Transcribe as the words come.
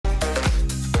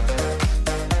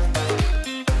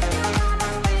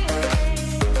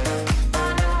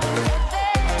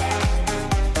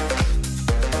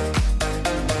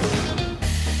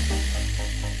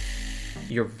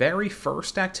very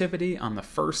first activity on the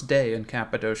first day in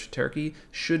Cappadocia, Turkey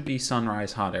should be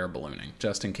sunrise hot air ballooning,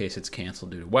 just in case it's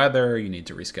canceled due to weather or you need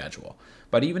to reschedule.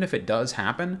 But even if it does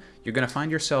happen, you're going to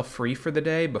find yourself free for the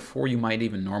day before you might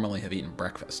even normally have eaten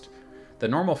breakfast. The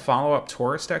normal follow-up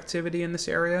tourist activity in this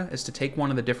area is to take one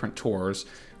of the different tours,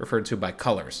 referred to by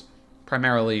colors.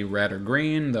 Primarily red or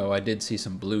green, though I did see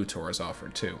some blue tours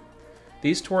offered too.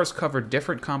 These tours cover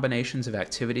different combinations of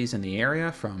activities in the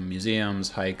area, from museums,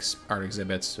 hikes, art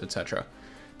exhibits, etc.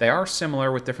 They are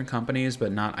similar with different companies,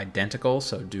 but not identical,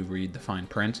 so do read the fine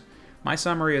print. My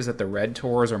summary is that the red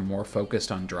tours are more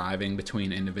focused on driving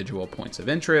between individual points of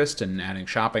interest and adding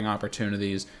shopping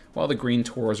opportunities, while the green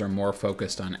tours are more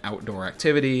focused on outdoor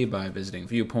activity by visiting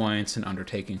viewpoints and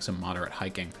undertaking some moderate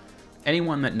hiking.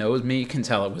 Anyone that knows me can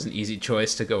tell it was an easy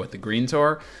choice to go with the green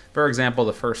tour. For example,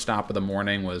 the first stop of the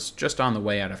morning was just on the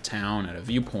way out of town at a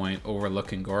viewpoint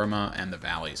overlooking Gorma and the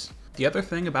valleys. The other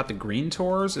thing about the green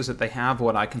tours is that they have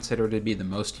what I consider to be the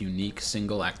most unique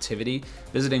single activity,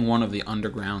 visiting one of the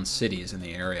underground cities in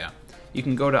the area. You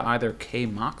can go to either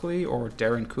Kaymakli or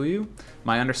Derinkuyu.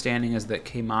 My understanding is that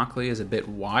Kaymakli is a bit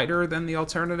wider than the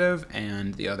alternative,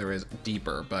 and the other is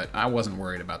deeper, but I wasn't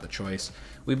worried about the choice.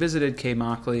 We visited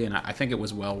Kaymakli, and I think it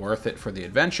was well worth it for the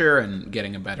adventure and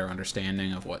getting a better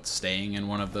understanding of what staying in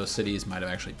one of those cities might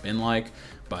have actually been like,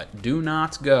 but do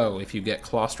not go if you get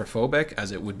claustrophobic,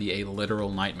 as it would be a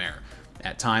literal nightmare.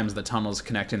 At times, the tunnels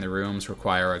connecting the rooms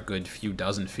require a good few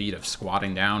dozen feet of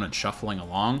squatting down and shuffling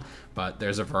along, but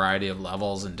there's a variety of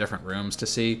levels and different rooms to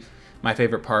see. My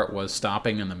favorite part was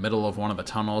stopping in the middle of one of the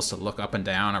tunnels to look up and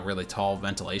down a really tall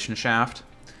ventilation shaft.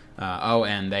 Oh,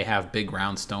 and they have big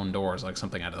round stone doors like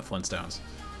something out of the Flintstones.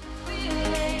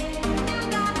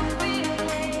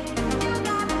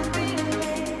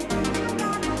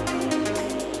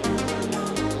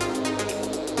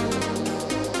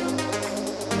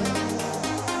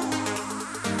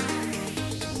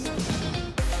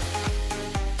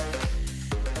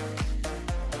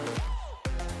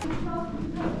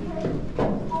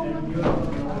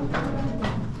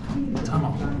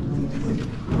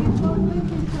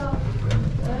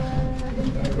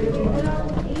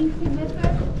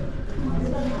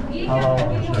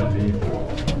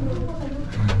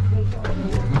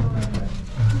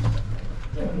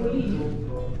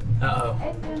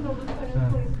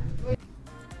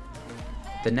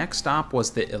 The next stop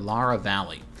was the Ihlara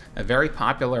Valley, a very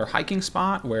popular hiking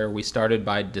spot where we started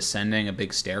by descending a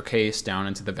big staircase down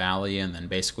into the valley and then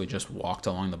basically just walked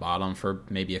along the bottom for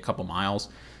maybe a couple miles.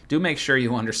 Do make sure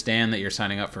you understand that you're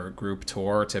signing up for a group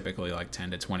tour, typically like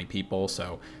 10 to 20 people,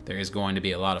 so there is going to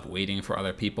be a lot of waiting for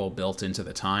other people built into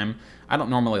the time. I don't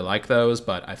normally like those,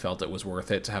 but I felt it was worth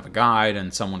it to have a guide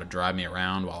and someone to drive me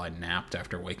around while I napped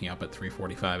after waking up at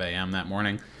 3:45 a.m. that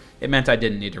morning. It meant I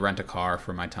didn't need to rent a car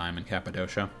for my time in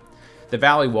Cappadocia. The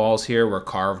valley walls here were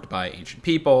carved by ancient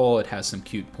people, it has some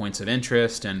cute points of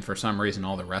interest, and for some reason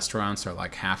all the restaurants are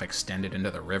like half extended into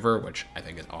the river, which I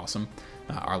think is awesome.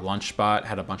 Our lunch spot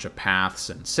had a bunch of paths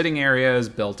and sitting areas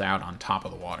built out on top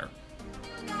of the water.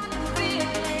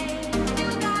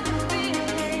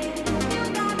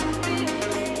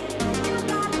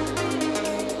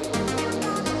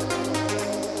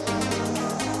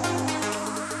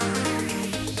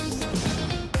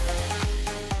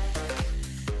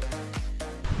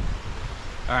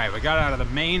 Alright, we got out of the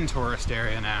main tourist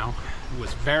area now. It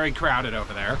was very crowded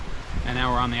over there, and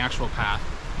now we're on the actual path.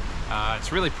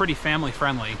 It's really pretty family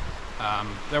friendly.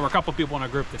 There were a couple people in our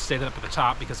group that stayed up at the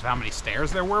top because of how many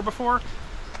stairs there were before.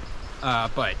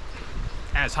 But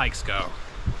as hikes go,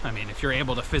 I mean, if you're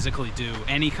able to physically do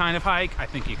any kind of hike, I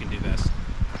think you can do this.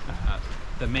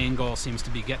 The main goal seems to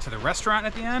be get to the restaurant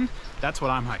at the end. That's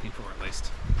what I'm hiking for, at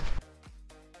least.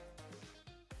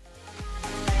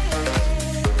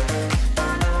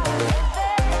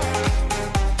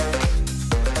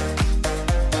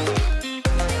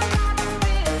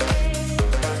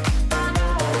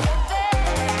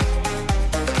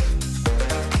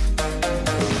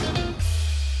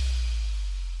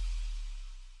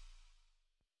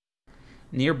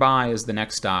 Nearby is the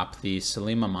next stop, the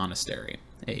Selime Monastery,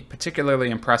 a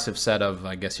particularly impressive set of,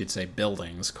 I guess you'd say,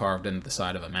 buildings carved into the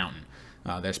side of a mountain.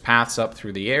 There's paths up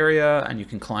through the area, and you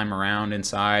can climb around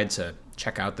inside to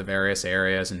check out the various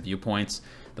areas and viewpoints,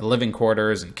 the living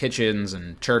quarters and kitchens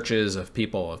and churches of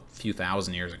people a few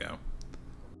thousand years ago.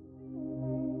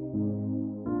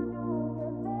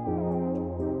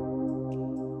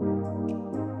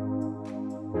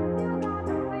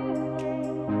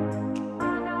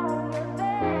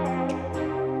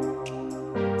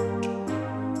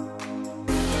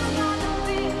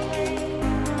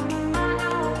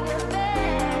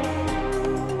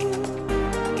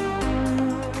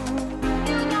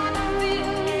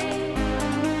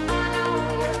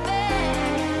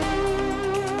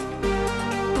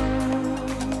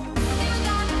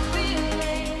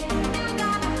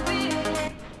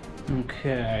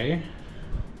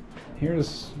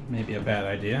 here's maybe a bad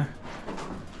idea.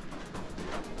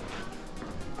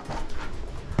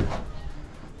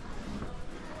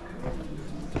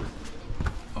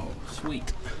 Oh,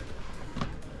 sweet.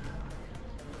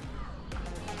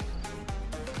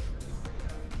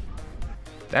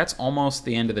 That's almost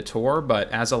the end of the tour, but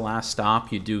as a last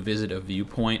stop, you do visit a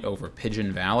viewpoint over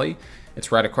Pigeon Valley. It's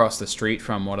right across the street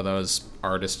from one of those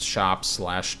artist shops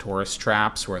slash tourist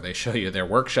traps where they show you their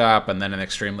workshop and then an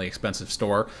extremely expensive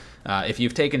store. If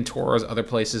you've taken tours other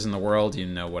places in the world, you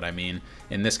know what I mean.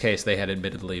 In this case, they had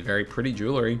admittedly very pretty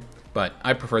jewelry, but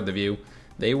I preferred the view.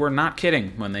 They were not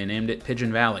kidding when they named it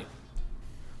Pigeon Valley.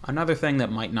 Another thing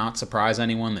that might not surprise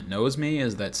anyone that knows me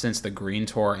is that since the green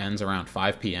tour ends around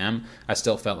 5 p.m., I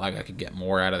still felt like I could get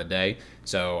more out of the day.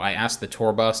 So I asked the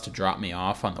tour bus to drop me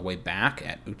off on the way back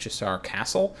at Uchisar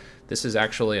Castle. This is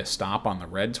actually a stop on the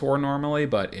red tour normally,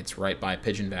 but it's right by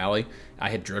Pigeon Valley.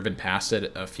 I had driven past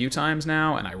it a few times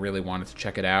now, and I really wanted to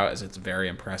check it out as it's very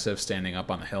impressive standing up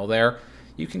on the hill there.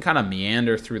 You can kind of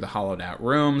meander through the hollowed out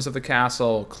rooms of the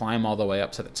castle, climb all the way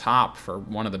up to the top for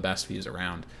one of the best views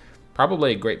around.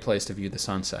 Probably a great place to view the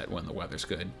sunset when the weather's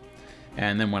good.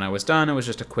 And then when I was done, it was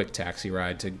just a quick taxi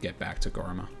ride to get back to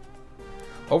Gorma.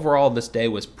 Overall, this day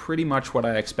was pretty much what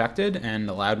I expected and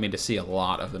allowed me to see a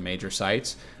lot of the major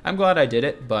sites. I'm glad I did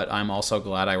it, but I'm also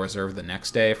glad I reserved the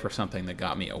next day for something that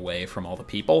got me away from all the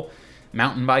people.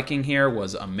 Mountain biking here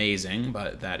was amazing,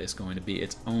 but that is going to be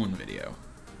its own video.